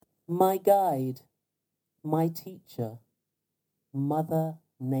My guide, my teacher, Mother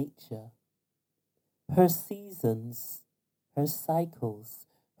Nature. Her seasons, her cycles,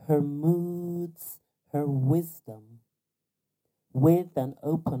 her moods, her wisdom. With an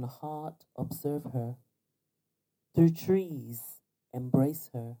open heart, observe her. Through trees, embrace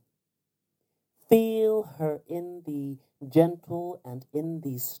her. Feel her in the gentle and in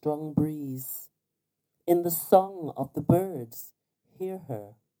the strong breeze. In the song of the birds, hear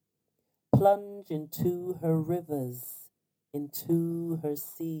her. Plunge into her rivers, into her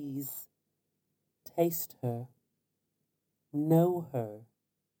seas. Taste her. Know her.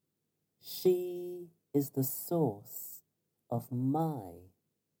 She is the source of my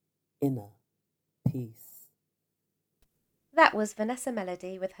inner peace. That was Vanessa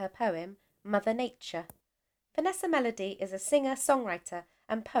Melody with her poem Mother Nature. Vanessa Melody is a singer, songwriter,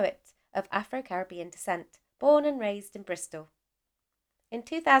 and poet of Afro Caribbean descent, born and raised in Bristol. In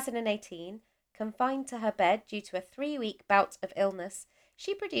 2018, confined to her bed due to a 3-week bout of illness,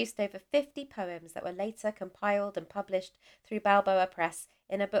 she produced over 50 poems that were later compiled and published through Balboa Press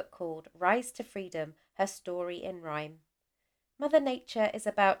in a book called Rise to Freedom, Her Story in Rhyme. Mother Nature is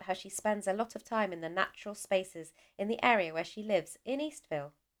about how she spends a lot of time in the natural spaces in the area where she lives in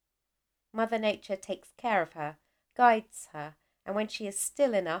Eastville. Mother Nature takes care of her, guides her, and when she is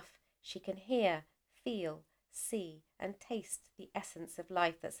still enough, she can hear, feel, see, and taste the essence of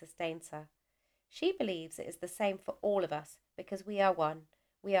life that sustains her. She believes it is the same for all of us because we are one,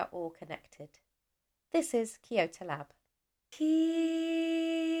 we are all connected. This is Kyoto Lab.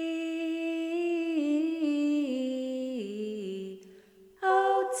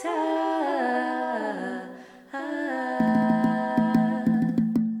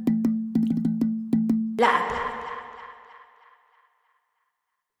 Lab.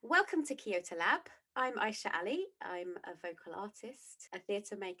 Welcome to Kyoto Lab. I'm Aisha Ali. I'm a vocal artist, a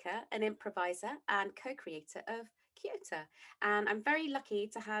theatre maker, an improviser, and co creator of Kyoto. And I'm very lucky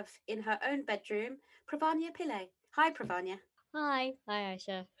to have in her own bedroom Pravanya Pillai. Hi, Pravanya. Hi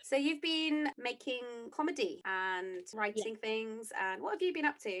Aisha. So you've been making comedy and Yeah, writing things, and what have you been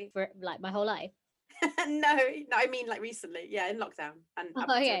up to? for like my whole life. No, I mean like recently, yeah, in lockdown and up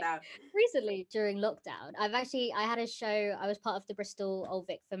until Okay. now. Recently during lockdown, I had a show. I was part of the Bristol Old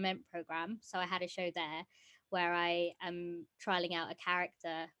Vic Ferment program, so I had a show there where I am trialing out a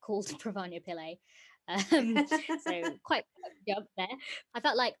character called Pravanya Pillai. So quite a jump there. I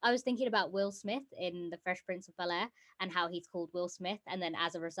felt like I was thinking about Will Smith in The Fresh Prince of Bel Air and how he's called Will Smith, and then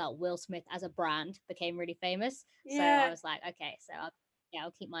as a result, Will Smith as a brand became really famous. So I Yeah. was like, okay, so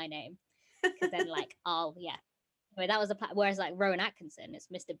I'll keep my name because then like oh yeah, I mean, that was whereas like Rowan Atkinson is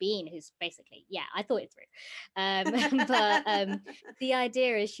Mr. Bean, who's basically I thought it through. But the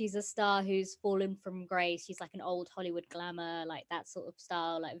idea is she's a star who's fallen from grace. She's like an old Hollywood glamour, like that sort of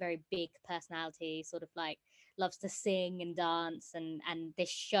style, like very big personality, sort of like loves to sing and dance, and this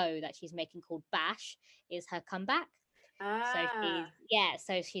show that she's making called Bash is her comeback. Ah.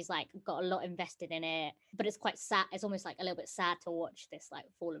 So she's like got a lot invested in it, but it's quite sad. It's almost like a little bit sad to watch this like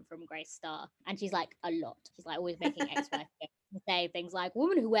fallen from grace star. And she's like a lot. She's like always making ex-wife say things like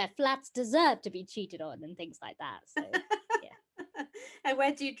women who wear flats deserve to be cheated on and things like that. So yeah. And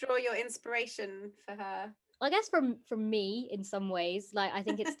where do you draw your inspiration for her? I guess from me in some ways, like I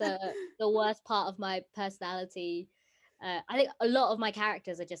think it's the worst part of my personality. I think a lot of my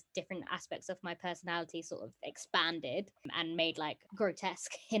characters are just different aspects of my personality, sort of expanded and made like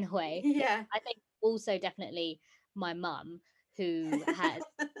grotesque in a way. Yeah. I think also definitely my mum, who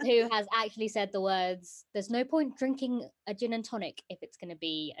has actually said the words, "There's no point drinking a gin and tonic if it's going to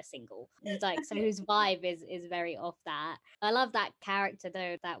be a single." It's like so whose vibe is very off that. I love that character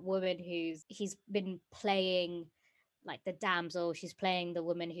though, that woman he's been playing like the damsel. She's playing the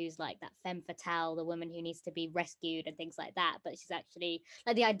woman who's like that femme fatale, the woman who needs to be rescued and things like that. But she's actually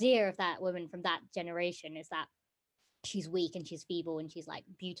like the idea of that woman from that generation is that she's weak and she's feeble and she's like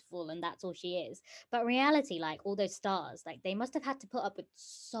beautiful and that's all she is. But in reality, like all those stars, like they must have had to put up with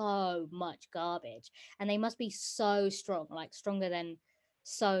so much garbage and they must be so strong, like stronger than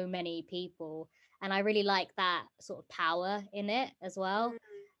so many people. And I really like that sort of power in it as well.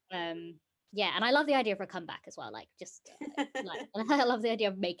 um yeah, and I love the idea of a comeback as well, like just like I love the idea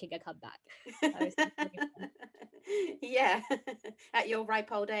of making a comeback. I was think really fun. Yeah. At your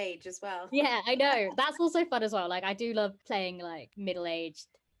ripe old age as well. Yeah, I know. That's also fun as well. Like I do love playing like middle-aged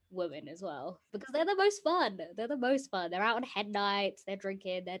women as well because they're the most fun. They're the most fun. They're out on head nights, they're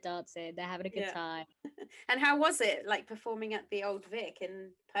drinking, they're dancing, they're having a good Yeah. time. And how was it like performing at the Old Vic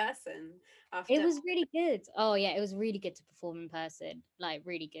in person It after? was really good. Oh yeah, it was really good to perform in person. Like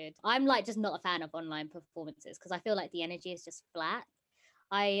really good. I'm like just not a fan of online performances because I feel like the energy is just flat.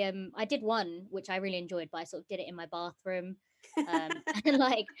 I did one which I really enjoyed, but I sort of did it in my bathroom. And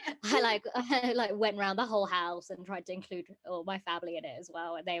like I like went around the whole house and tried to include all my family in it as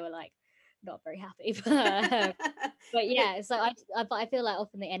well, and they were like not very happy. But yeah, so but I feel like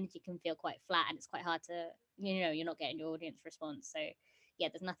often the energy can feel quite flat, and it's quite hard to, you're not getting your audience response. So yeah,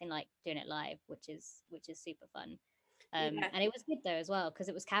 there's nothing like doing it live, which is super fun. Yeah. And it was good though as well, because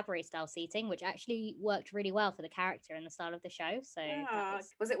it was cabaret style seating, which actually worked really well for the character and the style of the show. So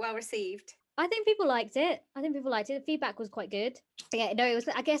Was it well received? I think people liked it. The feedback was quite good. Yeah, no, it was.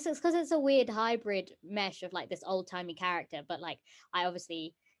 I guess it's because it's a weird hybrid mesh of like this old timey character, but like I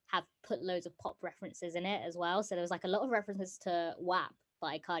obviously have put loads of pop references in it as well. So there was like a lot of references to WAP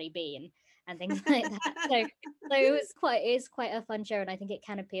by Cardi B and things like that. So it's quite a fun show, and I think it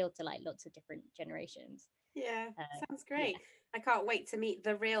can appeal to like lots of different generations. Yeah, sounds great. Yeah. I can't wait to meet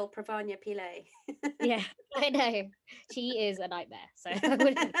the real Pravanya Pillai. Yeah, I know. She is a nightmare. So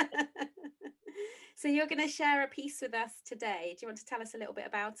So you're going to share a piece with us today. Do you want to tell us a little bit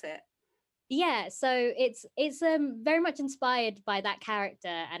about it? Yeah, so it's very much inspired by that character,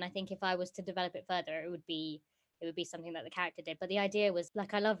 and I think if I was to develop it further, it would be something that the character did. But the idea was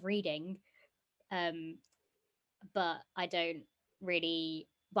like I love reading, but I don't really.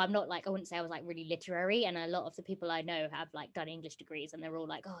 But I'm not like, I wouldn't say I was like really literary, and a lot of the people I know have like done English degrees, and they're all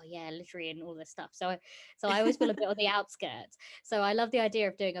like, oh yeah, literary and all this stuff. So I always feel a bit on the outskirts. So I love the idea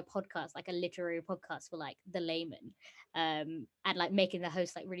of doing a podcast, like a literary podcast for like the layman, and like making the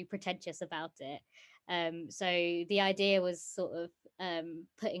host like really pretentious about it. So the idea was sort of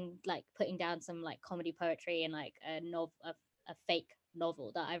putting down some like comedy poetry and like a fake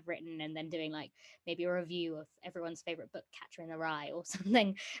novel that I've written, and then doing like maybe a review of everyone's favorite book, Catcher in the Rye, or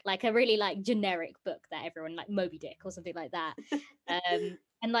something like a really like generic book that everyone like Moby Dick or something like that.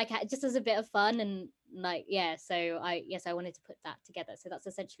 And like just as a bit of fun, and like so I wanted to put that together. So that's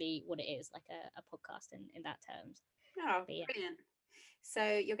essentially what it is, like a podcast in that terms. Oh, brilliant. So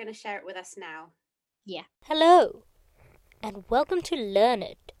you're going to share it with us now. Yeah. Hello, and welcome to Learn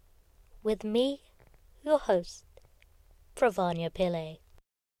It with me, your host, Pravanya Pillai.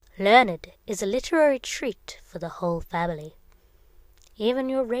 Learned is a literary treat for the whole family, even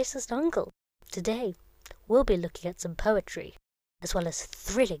your racist uncle. Today, we'll be looking at some poetry, as well as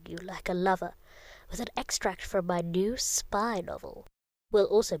thrilling you like a lover with an extract from my new spy novel. We'll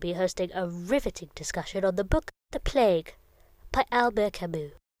also be hosting a riveting discussion on the book The Plague by Albert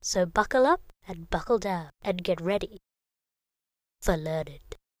Camus. So buckle up and buckle down and get ready for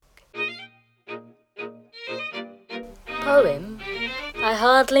Learned. Poem? I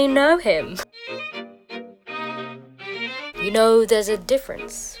hardly know him. You know, there's a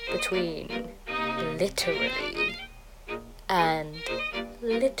difference between literally and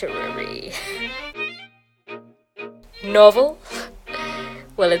literary. Novel?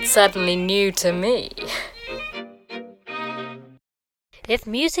 Well, it's certainly new to me. If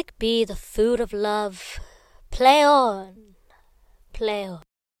music be the food of love, play on, play on.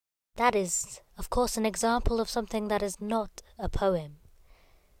 That is, of course, an example of something that is not a poem.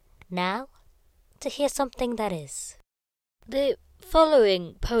 Now, to hear something that is. The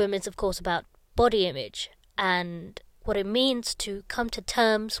following poem is, of course, about body image and what it means to come to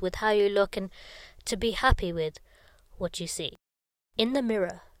terms with how you look and to be happy with what you see. In the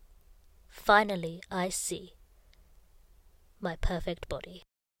mirror, finally I see my perfect body.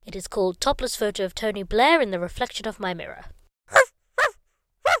 It is called Topless Photo of Tony Blair in the Reflection of My Mirror.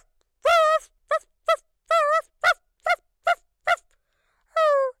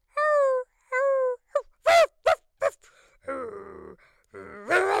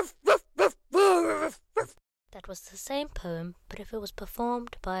 That was the same poem, but if it was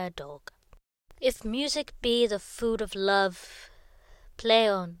performed by a dog. If music be the food of love, play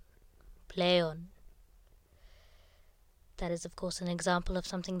on, play on. That is, of course, an example of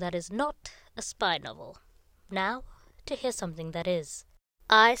something that is not a spy novel. Now, to hear something that is.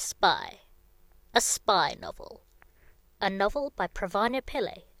 I Spy, a spy novel. A novel by Pravanya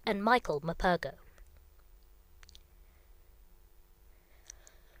Pillai and Michael Mapergo.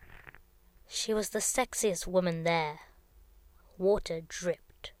 She was the sexiest woman there. Water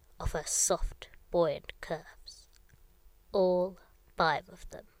dripped off her soft, buoyant curves. All 5 of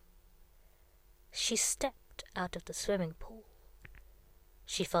them. She stepped out of the swimming pool.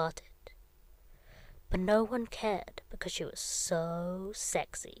 She farted. But no one cared because she was so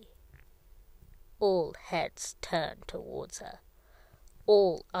sexy. All heads turned towards her.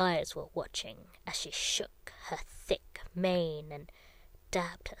 All eyes were watching as she shook her thick mane and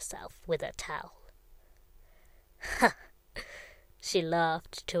dabbed herself with a towel. Ha! She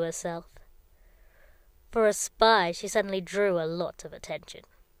laughed to herself. For a spy, she suddenly drew a lot of attention.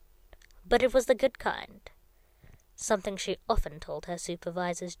 But it was the good kind. Something she often told her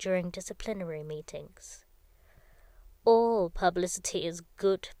supervisors during disciplinary meetings. All publicity is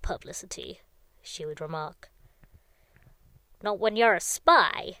good publicity, she would remark. Not when you're a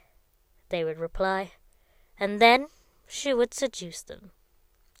spy, they would reply, and then she would seduce them.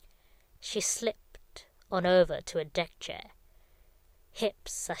 She slipped on over to a deck chair,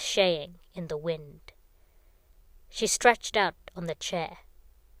 hips sashaying in the wind. She stretched out on the chair,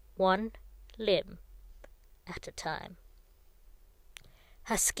 one limb at a time.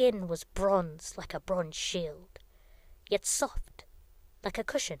 Her skin was bronze like a bronze shield, yet soft like a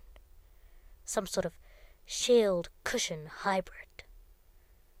cushion, some sort of shield-cushion hybrid.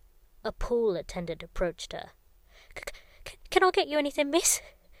 A pool attendant approached her. Can I get you anything, miss?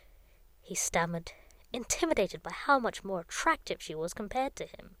 He stammered, intimidated by how much more attractive she was compared to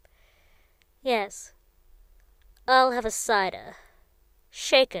him. Yes, I'll have a cider.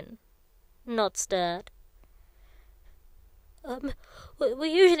 Shaken, not stirred. We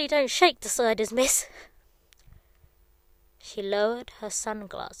usually don't shake the ciders, miss. She lowered her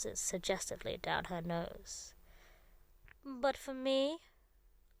sunglasses suggestively down her nose. But for me,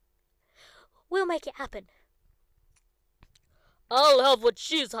 we'll make it happen. I'll have what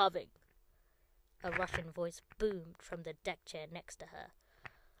she's having. A Russian voice boomed from the deck chair next to her.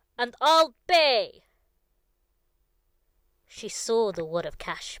 And I'll pay. She saw the wad of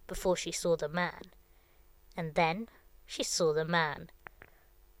cash before she saw the man. And then she saw the man.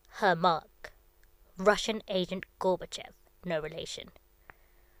 Her mark. Russian agent Gorbachev, no relation.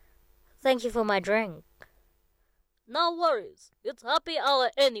 Thank you for my drink. No worries. It's happy hour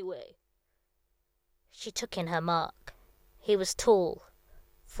anyway. She took in her mark. He was tall.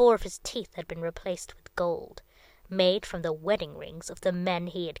 4 of his teeth had been replaced with gold, made from the wedding rings of the men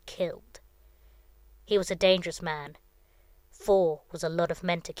he had killed. He was a dangerous man. 4 was a lot of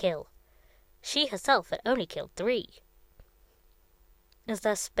men to kill. She herself had only killed 3. Is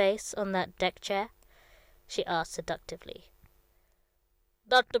there space on that deck chair? She asked seductively.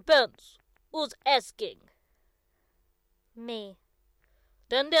 That depends. Who's asking? Me.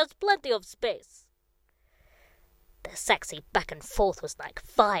 Then there's plenty of space. Their sexy back and forth was like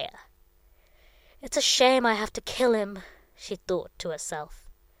fire. It's a shame I have to kill him, she thought to herself.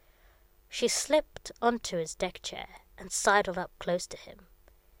 She slipped onto his deck chair and sidled up close to him.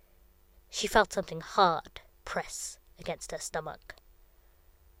 She felt something hard press against her stomach.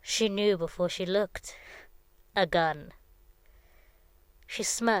 She knew before she looked. A gun. She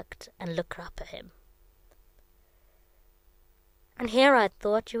smirked and looked up at him. And here I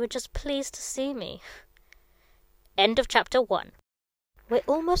thought you were just pleased to see me. End of chapter 1. We're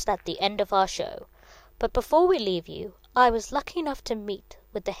almost at the end of our show, but before we leave you, I was lucky enough to meet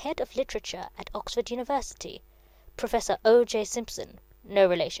with the head of literature at Oxford University, Professor O.J. Simpson, no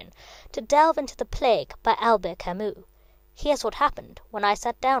relation, to delve into The Plague by Albert Camus. Here's what happened when I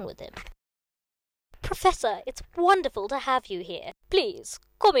sat down with him. Professor, it's wonderful to have you here. Please,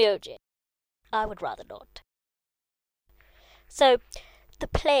 call me O.J. I would rather not. So, The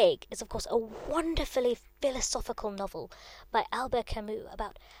Plague is, of course, a wonderfully philosophical novel by Albert Camus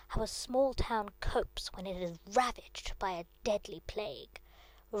about how a small town copes when it is ravaged by a deadly plague.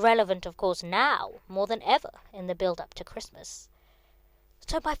 Relevant, of course, now more than ever in the build-up to Christmas.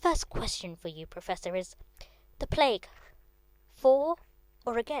 So my first question for you, Professor, is The Plague, for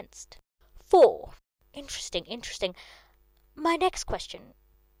or against? For. Interesting. My next question.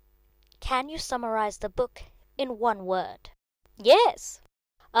 Can you summarize the book in one word? Yes.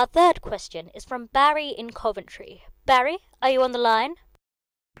 Our third question is from Barry in Coventry. Barry, are you on the line?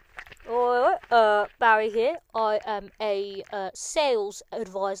 Barry here. I am a sales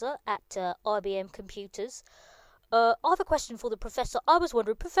advisor at IBM Computers. I have a question for the Professor. I was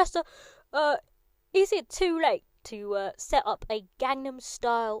wondering, Professor, is it too late to set up a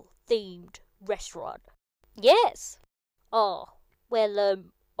Gangnam-style themed restaurant? Yes. Oh, well,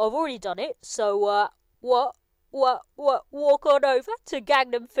 I've already done it, so walk on over to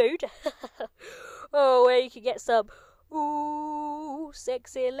Gangnam Food. Where you can get some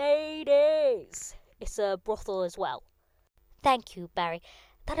sexy ladies. It's a brothel as well. Thank you, Barry.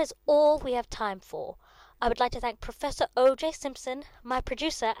 That is all we have time for. I would like to thank Professor O.J. Simpson, my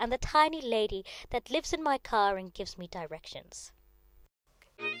producer, and the tiny lady that lives in my car and gives me directions.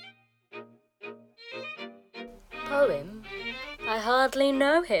 Poem? I hardly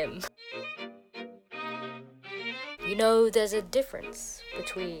know him. You know, there's a difference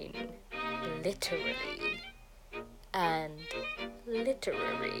between literally and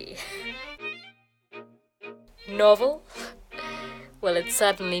literary. Novel? Well, it's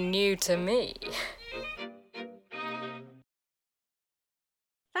certainly new to me.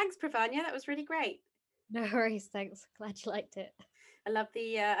 Thanks, Pravanya. That was really great. No worries, thanks. Glad you liked it. I love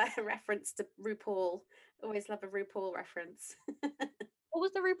the reference to RuPaul. Always love a RuPaul reference. What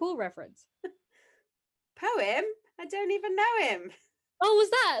was the RuPaul reference? Poem? I don't even know him. Oh,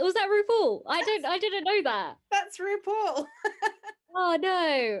 was that RuPaul? I didn't know that. That's RuPaul. Oh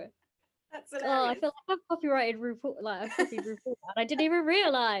no. That's Oh, hilarious. I feel like I've copyrighted RuPaul, like I've copied RuPaul, and I didn't even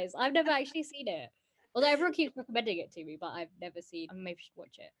realize. I've never actually seen it. Although everyone keeps recommending it to me, but I've never seen. I maybe should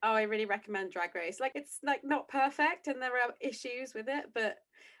watch it. Oh, I really recommend Drag Race. Like, it's like not perfect, and there are issues with it, but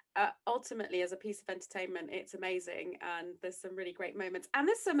ultimately, as a piece of entertainment, it's amazing, and there's some really great moments, and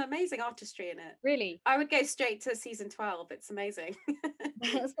there's some amazing artistry in it. Really, I would go straight to season 12. It's amazing.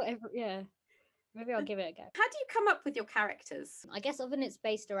 that's what. Yeah, maybe I'll give it a go. How do you come up with your characters? I guess often it's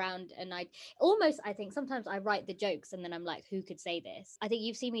based around, and I think sometimes I write the jokes, and then I'm like, who could say this? I think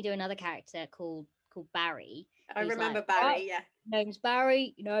you've seen me do another character called Barry. I remember like, Barry. Yeah. Name's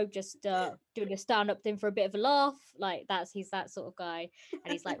Barry, just doing a stand-up thing for a bit of a laugh. Like he's that sort of guy.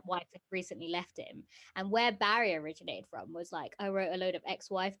 And he's like, wife had recently left him. And where Barry originated from was like, I wrote a load of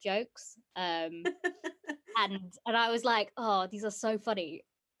ex-wife jokes. And I was like, oh, these are so funny.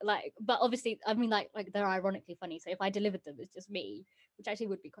 Like, but obviously, I mean, like they're ironically funny. So if I delivered them, it's just me, which actually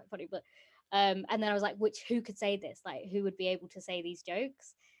would be quite funny. But and then I was like, who could say this? Like, who would be able to say these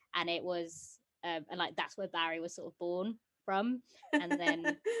jokes? And it was and like that's where Barry was sort of born from. And then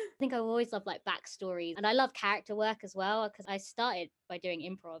I think I've always loved like backstories, and I love character work as well, because I started by doing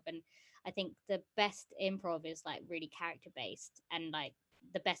improv, and I think the best improv is like really character based, and like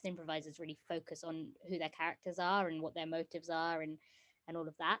the best improvisers really focus on who their characters are and what their motives are, and all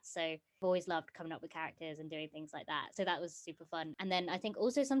of that. So I've always loved coming up with characters and doing things like that. So that was super fun. And then I think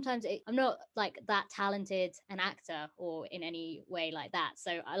also sometimes I'm not like that talented an actor or in any way like that.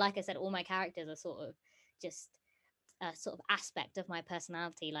 So like I said, all my characters are sort of just a sort of aspect of my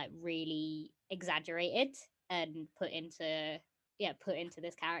personality, like really exaggerated and put into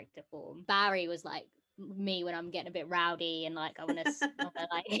this character form. Barry was like me when I'm getting a bit rowdy and like I want to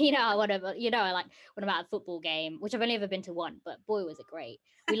like I want to I like when I'm at a football game, which I've only ever been to one, but boy was it great.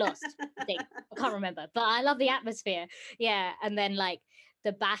 We lost, I think. I can't remember, but I love the atmosphere. Yeah. And then like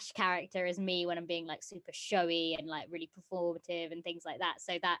the Bash character is me when I'm being like super showy and like really performative and things like that.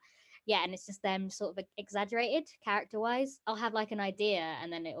 So that and it's just them sort of exaggerated character wise. I'll have like an idea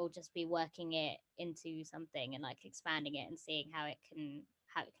and then it'll just be working it into something and like expanding it and seeing how it can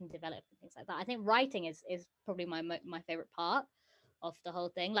develop and things like that. I think writing is probably my favorite part of the whole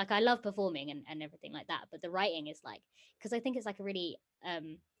thing. Like I love performing and everything like that, but the writing is like, because I think it's like a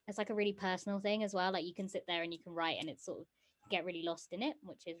really personal thing as well. Like you can sit there and you can write and it's sort of get really lost in it,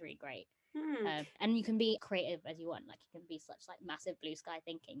 which is really great. And you can be creative as you want. Like you can be such like massive blue sky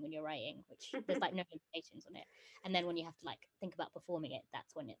thinking when you're writing, which there's like no limitations on it. And then when you have to like think about performing it,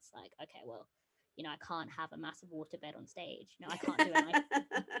 that's when it's like, okay, well, I can't have a massive waterbed on stage. I can't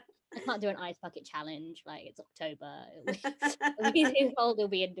do an ice bucket challenge. Like it's October. It'll be too cold. It'll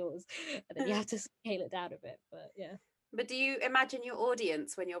be indoors, and then you have to scale it down a bit. But yeah. But do you imagine your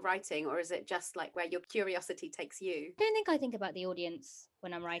audience when you're writing, or is it just like where your curiosity takes you? I don't think I think about the audience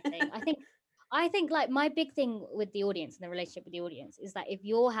when I'm writing. I think like my big thing with the audience and the relationship with the audience is that if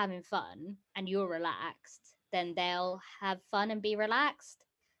you're having fun and you're relaxed, then they'll have fun and be relaxed.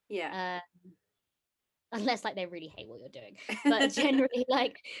 Yeah. Unless like they really hate what you're doing, but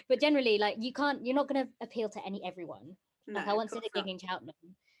generally like you're not going to appeal to everyone. Like I once did a gig in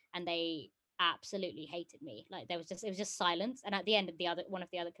Cheltenham and they absolutely hated me. Like it was just silence, and at the end of one of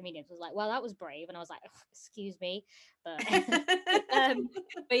the other comedians was like, well, that was brave, and I was like, excuse me, but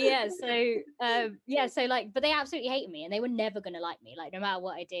but yeah, so like, but they absolutely hated me and they were never going to like me. Like no matter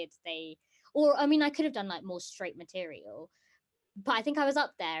what I did, I could have done like more straight material, but I think I was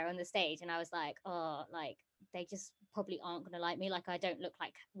up there on the stage and I was like, oh, like they just probably aren't going to like me. Like I don't look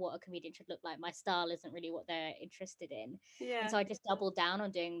like what a comedian should look like. My style isn't really what they're interested in. Yeah. And so I just doubled down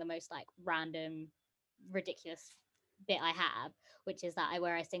on doing the most like random, ridiculous bit I have, which is that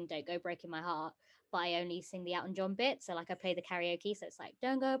where I sing Don't Go Breaking My Heart, but I only sing the Elton John bit. So like I play the karaoke. So it's like,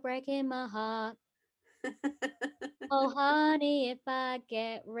 don't go breaking my heart. Oh, honey, if I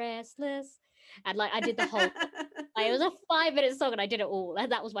get restless. And like I did the whole like, it was a 5-minute song and I did it all,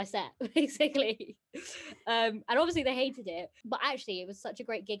 and that was my set basically. And obviously they hated it, but actually it was such a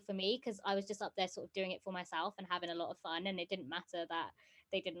great gig for me because I was just up there sort of doing it for myself and having a lot of fun, and it didn't matter that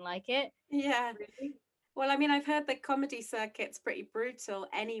they didn't like it. Yeah, really. Well, I mean, I've heard the comedy circuit's pretty brutal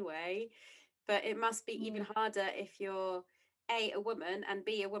anyway, but it must be even harder if you're A woman, and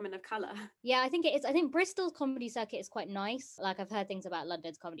B, a woman of colour. Yeah, I think it is. I think Bristol's comedy circuit is quite nice. Like, I've heard things about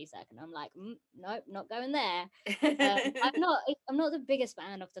London's comedy circuit, and I'm like, nope, not going there. I'm not the biggest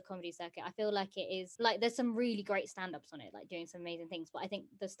fan of the comedy circuit. I feel like it is like there's some really great stand-ups on it, like doing some amazing things. But I think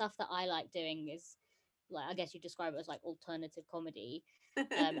the stuff that I like doing is, like, I guess you describe it as like alternative comedy,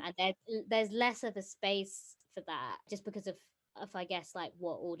 and there's less of a space for that, just because of I guess like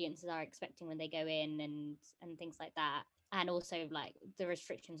what audiences are expecting when they go in and things like that. And also like the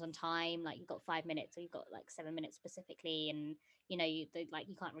restrictions on time, like you've got 5 minutes or you've got like 7 minutes specifically, and you know you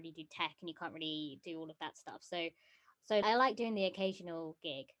can't really do tech and you can't really do all of that stuff. So I like doing the occasional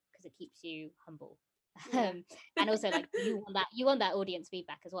gig because it keeps you humble. Yeah. And also like you want that audience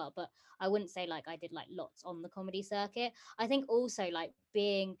feedback as well. But I wouldn't say like I did like lots on the comedy circuit. I think also like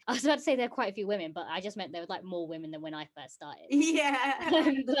I was about to say there are quite a few women, but I just meant there was like more women than when I first started.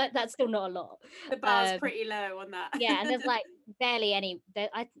 Yeah. That's still not a lot. The bar's pretty low on that. Yeah, and there's like barely any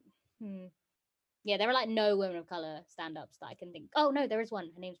yeah, there are like no women of color stand-ups that I can think. Oh no, there is one.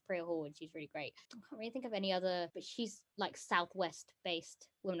 Her name's Priya Hall, and she's really great. I can't really think of any other, but she's like Southwest based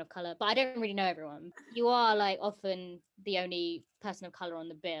women of color. But I don't really know everyone. You are like often the only person of color on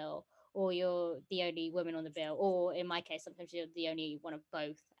the bill, or you're the only woman on the bill, or in my case, sometimes you're the only one of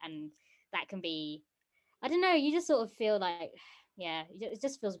both, and that can be, I don't know. You just sort of feel like, yeah, it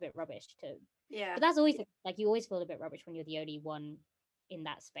just feels a bit rubbish to. Yeah. But that's always like you always feel a bit rubbish when you're the only one in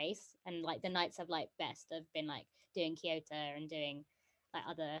that space. And like the nights I've like best have been like doing Kyoto and doing like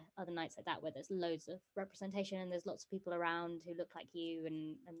other nights like that where there's loads of representation and there's lots of people around who look like you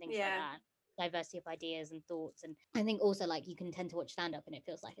and things like that. Diversity of ideas and thoughts. And I think also like you can tend to watch stand up and it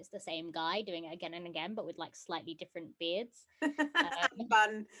feels like it's the same guy doing it again and again, but with like slightly different beards.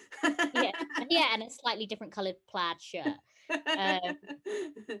 Fun. yeah, and a slightly different colored plaid shirt.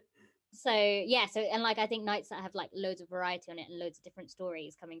 So and like I think nights that have like loads of variety on it and loads of different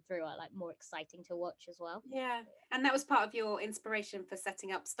stories coming through are like more exciting to watch as well. Yeah, and that was part of your inspiration for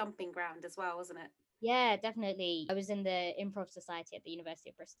setting up Stomping Ground as well, wasn't it? Yeah, definitely. I was in the Improv Society at the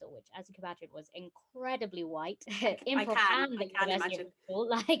University of Bristol, which, as you can imagine, was incredibly white. Improv and the University of Bristol,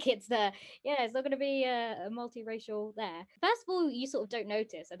 like it's not going to be a multiracial there. First of all, you sort of don't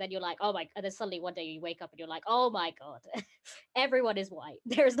notice, and then you're like, oh my, and then suddenly one day you wake up and you're like, oh my god, everyone is white.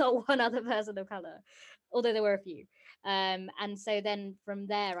 There is not one other person of color, although there were a few. And so then from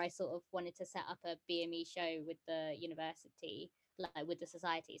there, I sort of wanted to set up a BME show with the university, like with the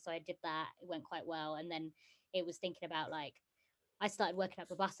society. So I did that. It went quite well. And then it was thinking about like I started working at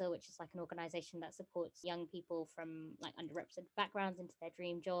Babasa, which is like an organization that supports young people from like underrepresented backgrounds into their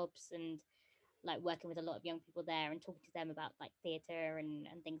dream jobs, and like working with a lot of young people there and talking to them about like theater and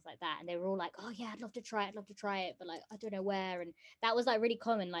things like that. And they were all like, oh yeah, I'd love to try it, but like I don't know where. And that was like really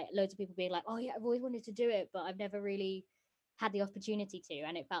common, like loads of people being like, oh yeah, I've always wanted to do it, but I've never really had the opportunity to.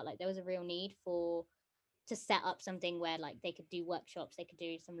 And it felt like there was a real need to set up something where like they could do workshops, they could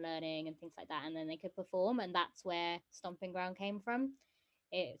do some learning and things like that, and then they could perform. And that's where Stomping Ground came from.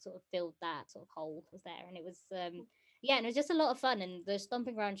 It sort of filled that sort of hole was there, and it was and it was just a lot of fun. And the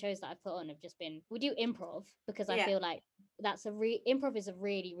Stomping Ground shows that I've put on have just been, we do improv because I feel like that's improv is a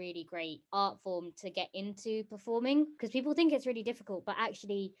really, really great art form to get into performing, because people think it's really difficult, but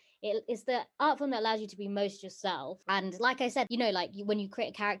actually it's the art form that allows you to be most yourself. And like I said, you know, like when you create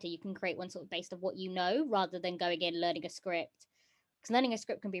a character, you can create one sort of based on what you know, rather than going in learning a script, because learning a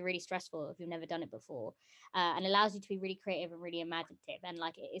script can be really stressful if you've never done it before, and allows you to be really creative and really imaginative. And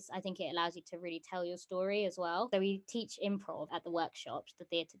like I think it allows you to really tell your story as well. So we teach improv at the workshops, the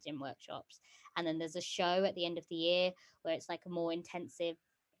theatre gym workshops, and then there's a show at the end of the year where it's like a more intensive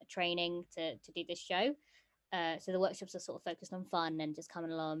training to do this show. So the workshops are sort of focused on fun and just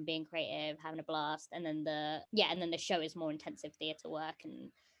coming along, being creative, having a blast, and then the show is more intensive theatre work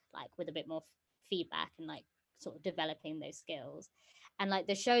and like with a bit more feedback and like sort of developing those skills. And like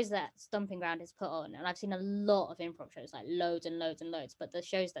the shows that Stomping Ground has put on, and I've seen a lot of improv shows, like loads and loads and loads, but the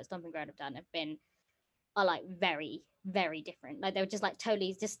shows that Stomping Ground have done are like very, very different. Like they were just like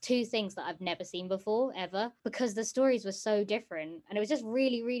totally just two things that I've never seen before ever, because the stories were so different, and it was just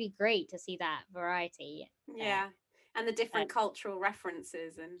really, really great to see that variety. And the different cultural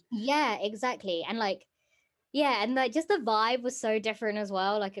references and exactly. And like and like just the vibe was so different as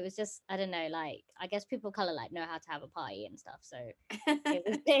well. Like it was just, I don't know, like I guess people of color like know how to have a party and stuff, so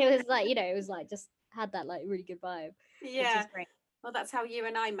it was like, you know, it was like just had that like really good vibe. Which is great. Well, that's how you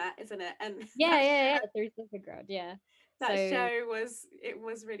and I met, isn't it? And yeah through Stomping Ground. That So show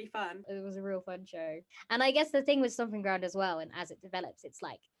was really fun. it was a real fun show. And I guess the thing with Stomping Ground as well, and as it develops,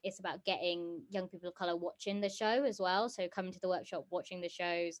 it's about getting young people of color watching the show as well. So coming to the workshop, watching the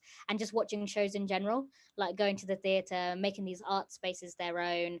shows, and just watching shows in general, like going to the theater, making these art spaces their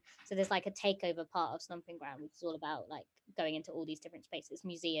own. So there's like a takeover part of Stomping Ground, which is all about like going into all these different spaces,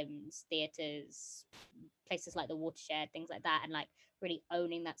 museums, theaters, places like the Watershed, things like that, and like really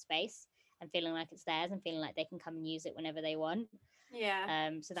owning that space and feeling like it's theirs and feeling like they can come and use it whenever they want.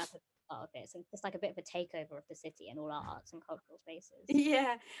 Yeah. So that's a part of it. So it's like a bit of a takeover of the city and all our arts and cultural spaces.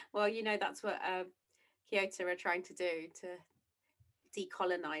 Yeah. Well, that's what Kyoto are trying to do, to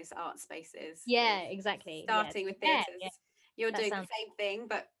decolonize art spaces. Yeah, exactly. Starting with Yeah, theatres. yeah. You're That doing sounds- the same thing,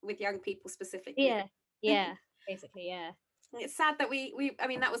 but with young people specifically. Yeah, basically, yeah. It's sad that I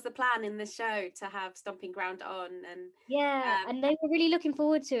mean, that was the plan in the show, to have Stomping Ground on, and Yeah, and they were really looking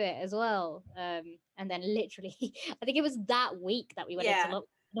forward to it as well. And then literally, I think it was that week that we went into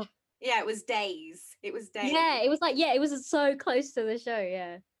lockdown. Yeah, it was days. Yeah, it was like, it was so close to the show.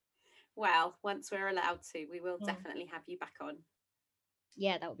 Yeah. Well, once we're allowed to, we will Mm. definitely have you back on.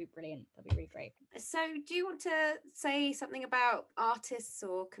 Yeah, that would be brilliant. That'd be really great. So, do you want to say something about artists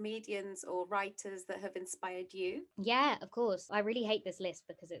or comedians or writers that have inspired you? Yeah, of course. I really hate this list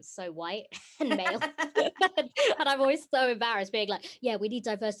because it's so white and male. And I'm always so embarrassed being like, yeah, we need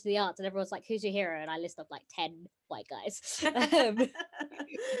diversity in the arts. And everyone's like, who's your hero? And I list off like 10 white guys.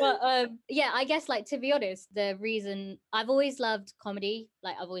 Yeah, I guess like, to be honest, the reason I've always loved comedy,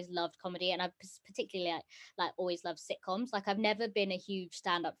 and I've particularly like always loved sitcoms. Like I've never been a huge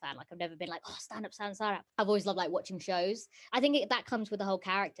stand-up fan. Like I've never been like, oh, stand up. I've always loved like watching shows. I think that comes with the whole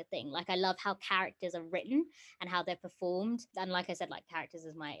character thing. Like I love how characters are written and how they're performed. And like I said, like characters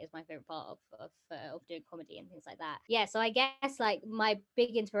is my favorite part of doing comedy and things like that. Yeah, so I guess like my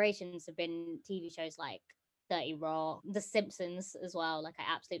big inspirations have been TV shows like 30 Rock, The Simpsons as well. Like I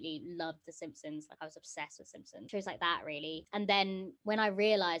absolutely loved The Simpsons. Like I was obsessed with Simpsons. Shows like that really. And then when I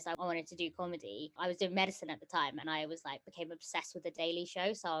realized I wanted to do comedy, I was doing medicine at the time and I was like became obsessed with The Daily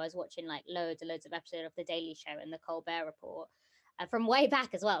Show. So I was watching like loads and loads of episodes of The Daily Show and The Colbert Report. From way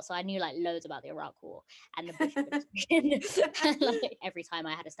back as well. So I knew like loads about the Iraq War and the Bush administration. Like every time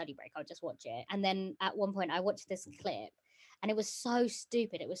I had a study break, I would just watch it. And then at one point I watched this clip and it was so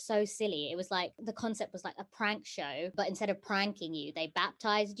stupid. It was so silly. It was like the concept was like a prank show, but instead of pranking you, they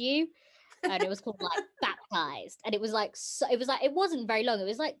baptized you. And it was called like Baptized. And it was like, it wasn't very long. It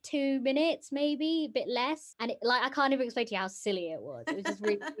was like 2 minutes, maybe a bit less. And it, like, I can't even explain to you how silly it was. It was just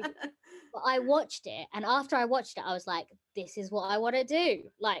really, but I watched it. And after I watched it, I was like, this is what I want to do.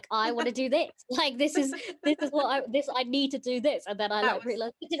 Like, I want to do this. Like, this is what I need to do this. And then I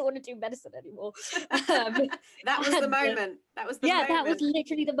realized I didn't want to do medicine anymore. That was the moment. That was the moment. That was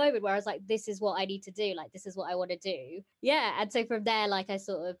literally the moment where I was like, this is what I need to do. Like, this is what I want to do. Yeah. And so from there, like, that's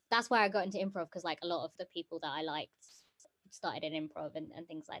where I got into improv, because like a lot of the people that I liked started in improv and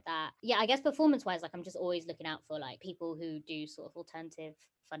things like that. Yeah, I guess performance wise, like I'm just always looking out for like people who do sort of alternative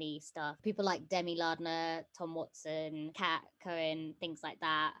funny stuff, people like Demi Lardner, Tom Watson, Kat Cohen, things like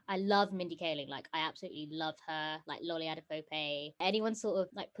that. I love Mindy Kaling, like I absolutely love her, like Lolly Adefope, anyone sort of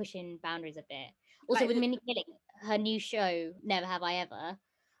like pushing boundaries a bit. Also, with Mindy Kaling, her new show Never Have I Ever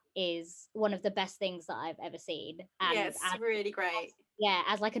is one of the best things that I've ever seen. And yeah, it's really great.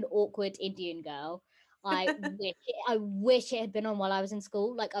 As like an awkward Indian girl, I wish it had been on while I was in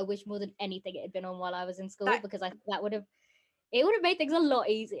school. Like I wish more than anything it had been on while I was in school, because I think it would have made things a lot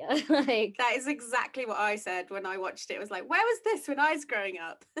easier. Like that is exactly what I said when I watched it. It was like, where was this when I was growing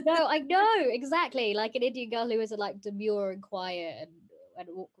up? No, I know exactly. Like an Indian girl who was like demure and quiet and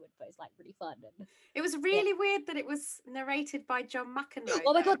awkward, but it's like really fun. And it was really weird that it was narrated by John McEnroe.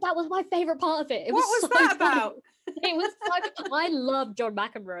 Oh my god, that was my favorite part of it. What was that about? It was so I love John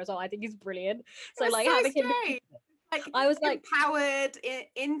McEnroe as well. I think he's brilliant. So like so having him, like I was like empowered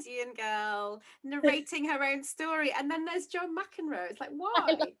Indian girl narrating her own story, and then there's John McEnroe. It's like,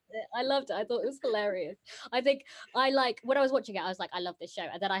 why? I loved it. I thought it was hilarious. I think when I was watching it, I was like, I love this show.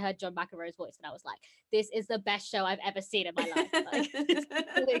 And then I heard John McEnroe's voice, and I was like, this is the best show I've ever seen in my life.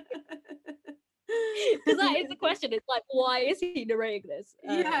 Because that is the question. It's like, why is he narrating this?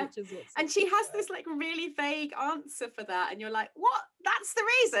 And she has this like really vague answer for that, and you're like, what? That's the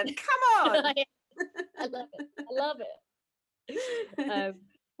reason? Come on. I love it.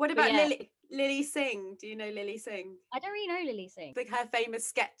 What about Lily Singh? Do you know Lily Singh? I don't really know Lily Singh. Like her famous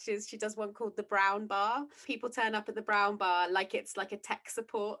sketches, she does one called the Brown Bar. People turn up at the Brown Bar like it's like a tech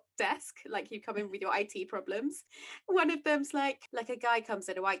support desk, like you come in with your IT problems. One of them's like a guy comes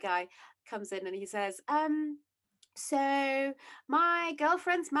in, a white guy comes in, and he says, So my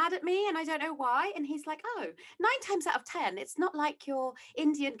girlfriend's mad at me and I don't know why. And he's like, oh, 9 times out of 10, it's not like your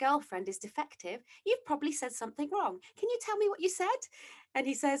Indian girlfriend is defective. You've probably said something wrong. Can you tell me what you said? And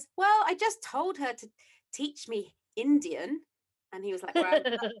he says, well, I just told her to teach me Indian. And he was like,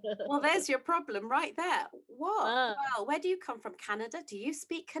 well, there's your problem right there. What? Ah. Well, where do you come from? Canada? Do you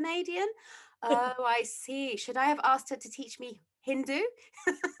speak Canadian? Oh, I see. Should I have asked her to teach me Hindu?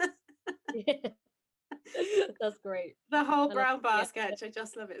 That's great. The whole I love brown bar yeah. sketch. I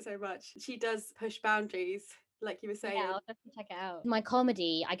just love it so much. She does push boundaries, like you were saying. Yeah, I'll definitely check it out. My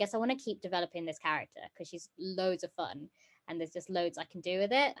comedy, I guess I want to keep developing this character because she's loads of fun and there's just loads I can do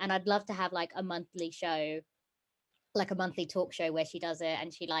with it. And I'd love to have like a monthly show, like a monthly talk show where she does it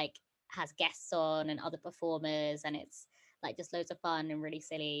and she like has guests on and other performers and it's like just loads of fun and really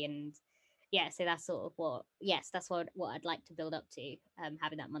silly. And yeah, so that's sort of what I'd like to build up to,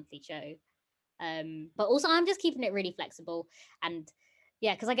 having that monthly show. But also I'm just keeping it really flexible. And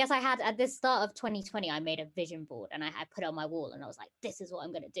yeah, because I guess I had at the start of 2020 I made a vision board and I had put it on my wall and I was like, this is what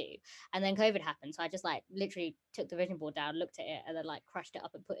I'm gonna do. And then COVID happened, so I just like literally took the vision board down, looked at it, and then like crushed it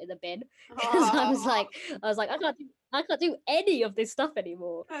up and put it in the bin because I was like I can't do any of this stuff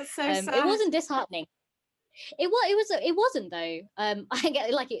anymore. That's so sad. It wasn't disheartening. It wasn't though. I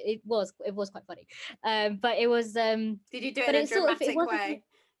get like it was quite funny. But it was Did you do it but in a it's sort of- it dramatic wasn't- way?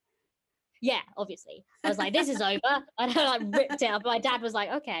 yeah, obviously. I was like, this is over. And I like ripped it up. My dad was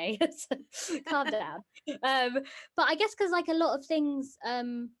like, okay, calm down. But I guess because like a lot of things,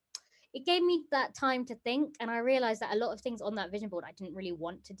 it gave me that time to think. And I realized that a lot of things on that vision board I didn't really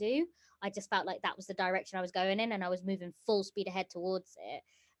want to do. I just felt like that was the direction I was going in and I was moving full speed ahead towards it.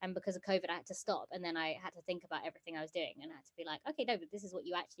 And because of COVID, I had to stop. And then I had to think about everything I was doing and I had to be like, okay, no, but this is what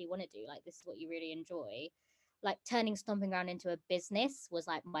you actually want to do. Like, this is what you really enjoy. Like turning Stomping Ground into a business was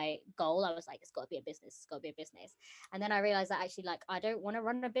like my goal. I was like, it's got to be a business. It's got to be a business. And then I realized that actually, like, I don't want to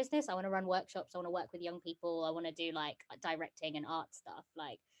run a business. I want to run workshops. I want to work with young people. I want to do like directing and art stuff.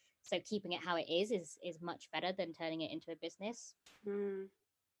 Like, so keeping it how it is much better than turning it into a business. Mm.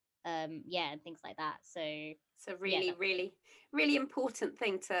 Yeah, and things like that. So it's a really important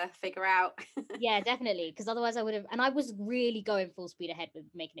thing to figure out. yeah, definitely, because otherwise I would have. And I was really going full speed ahead with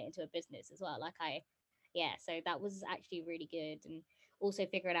making it into a business as well. Like yeah, so that was actually really good. And also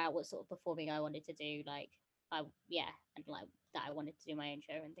figuring out what sort of performing I wanted to do, like and like that I wanted to do my own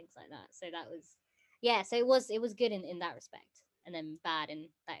show and things like that. So that was so it was good in that respect, and then bad in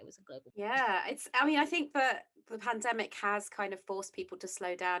that it was a global. Yeah, I think that the pandemic has kind of forced people to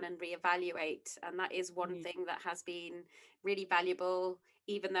slow down and reevaluate, and that is one thing that has been really valuable,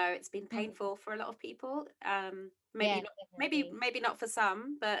 even though it's been painful for a lot of people. Maybe not for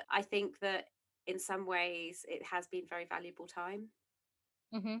some, but I think that in some ways it has been very valuable time.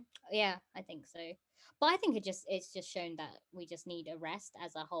 Yeah, I think so. But I think it's just shown that we just need a rest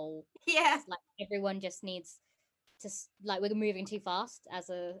as a whole. Yeah, like everyone just needs to like we're moving too fast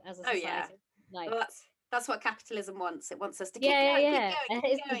as a society. Yeah. Like well, that's what capitalism wants. It wants us to keep going.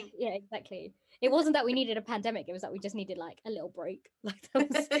 Yeah, exactly. It wasn't that we needed a pandemic. It was that we just needed like a little break. Like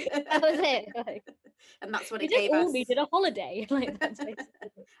that was it. Like, and that's what we it gave all us. Needed a holiday. Like that's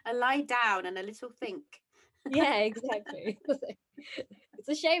a lie down and a little think. Yeah, exactly. It's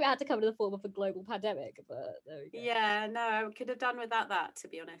a shame it had to come in the form of a global pandemic, but there we go. Yeah, no, I could have done without that, to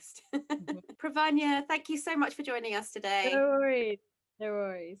be honest. Pravanya, thank you so much for joining us today. No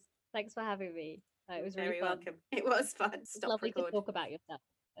worries. Thanks for having me. It was really fun. Welcome. It was fun. It's lovely to talk about yourself.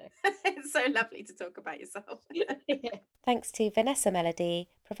 It's so lovely to talk about yourself. Thanks to Vanessa Melody,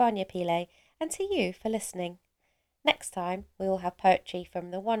 Pravanya Pillay, and to you for listening. Next time, we will have poetry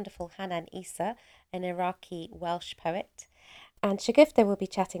from the wonderful Hanan Issa, an Iraqi Welsh poet. And Shagufta will be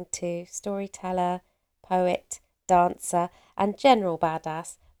chatting to storyteller, poet, dancer, and general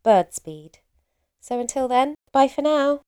badass Birdspeed. So until then, bye for now.